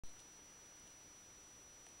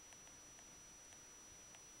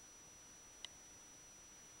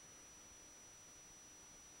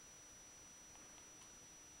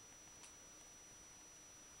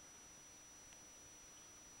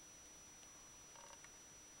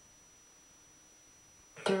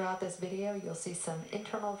Throughout this video, you'll see some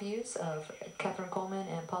internal views of Catherine Coleman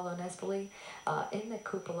and Paulo Nespoli in the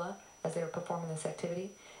cupola as they were performing this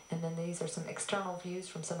activity. And then these are some external views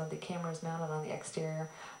from some of the cameras mounted on the exterior.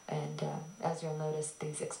 And as you'll notice,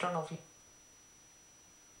 these external views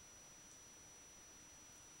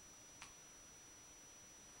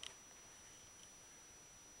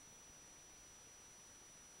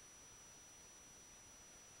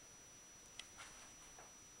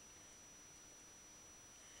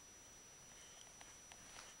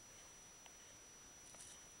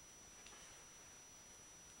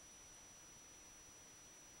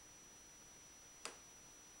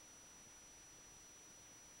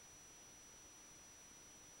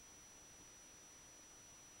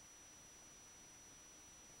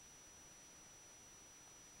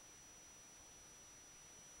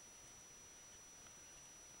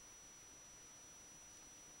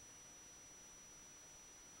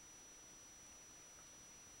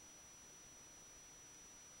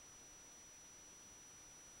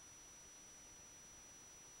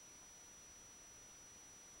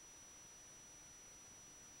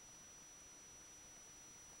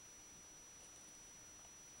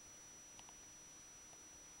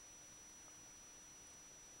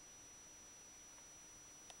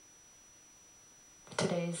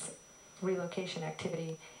Today's relocation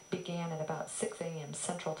activity began at about 6 a.m.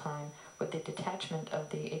 Central Time with the detachment of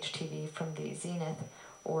the HTV from the Zenith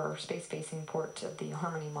or space-facing port of the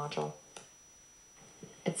Harmony module.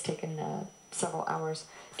 It's taken several hours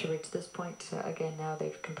to reach this point. Again, now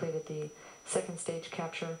they've completed the second stage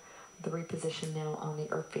capture, the reposition now on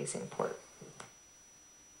the Earth-facing port.